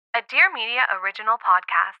Dear Media original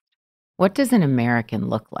podcast. What does an American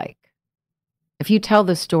look like? If you tell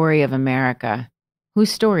the story of America, whose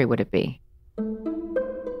story would it be?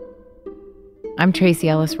 I'm Tracee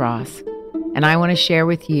Ellis Ross, and I want to share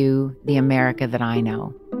with you the America that I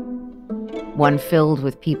know. One filled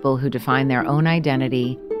with people who define their own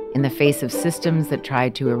identity in the face of systems that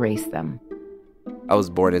tried to erase them. I was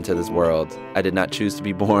born into this world. I did not choose to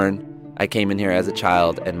be born. I came in here as a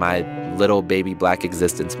child, and my little baby black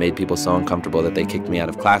existence made people so uncomfortable that they kicked me out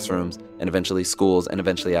of classrooms and eventually schools and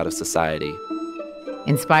eventually out of society.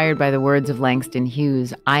 Inspired by the words of Langston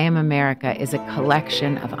Hughes, I Am America is a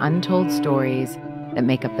collection of untold stories that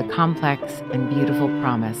make up the complex and beautiful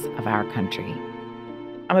promise of our country.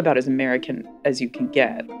 I'm about as American as you can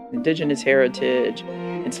get. Indigenous heritage,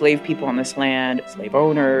 enslaved people on this land, slave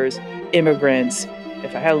owners, immigrants.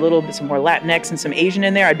 If I had a little bit some more Latinx and some Asian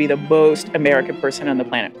in there, I'd be the most American person on the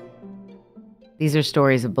planet. These are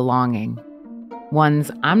stories of belonging, ones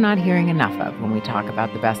I'm not hearing enough of when we talk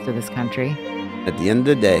about the best of this country. At the end of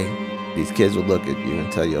the day, these kids will look at you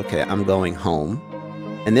and tell you, okay, I'm going home.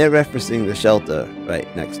 And they're referencing the shelter right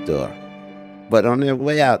next door. But on their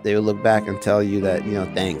way out, they will look back and tell you that,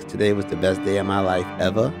 thanks, today was the best day of my life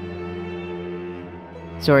ever.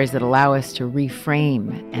 Stories that allow us to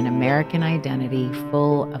reframe an American identity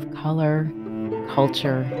full of color,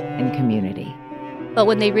 culture, and community. But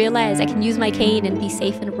when they realize I can use my cane and be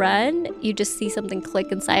safe and run, you just see something click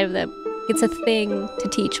inside of them. It's a thing to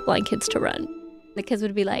teach blind kids to run. The kids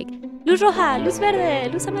would be like, luz roja, luz verde,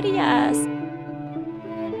 luz amarillas.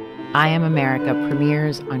 I Am America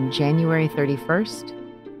premieres on January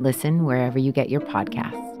 31st. Listen wherever you get your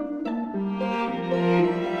podcasts.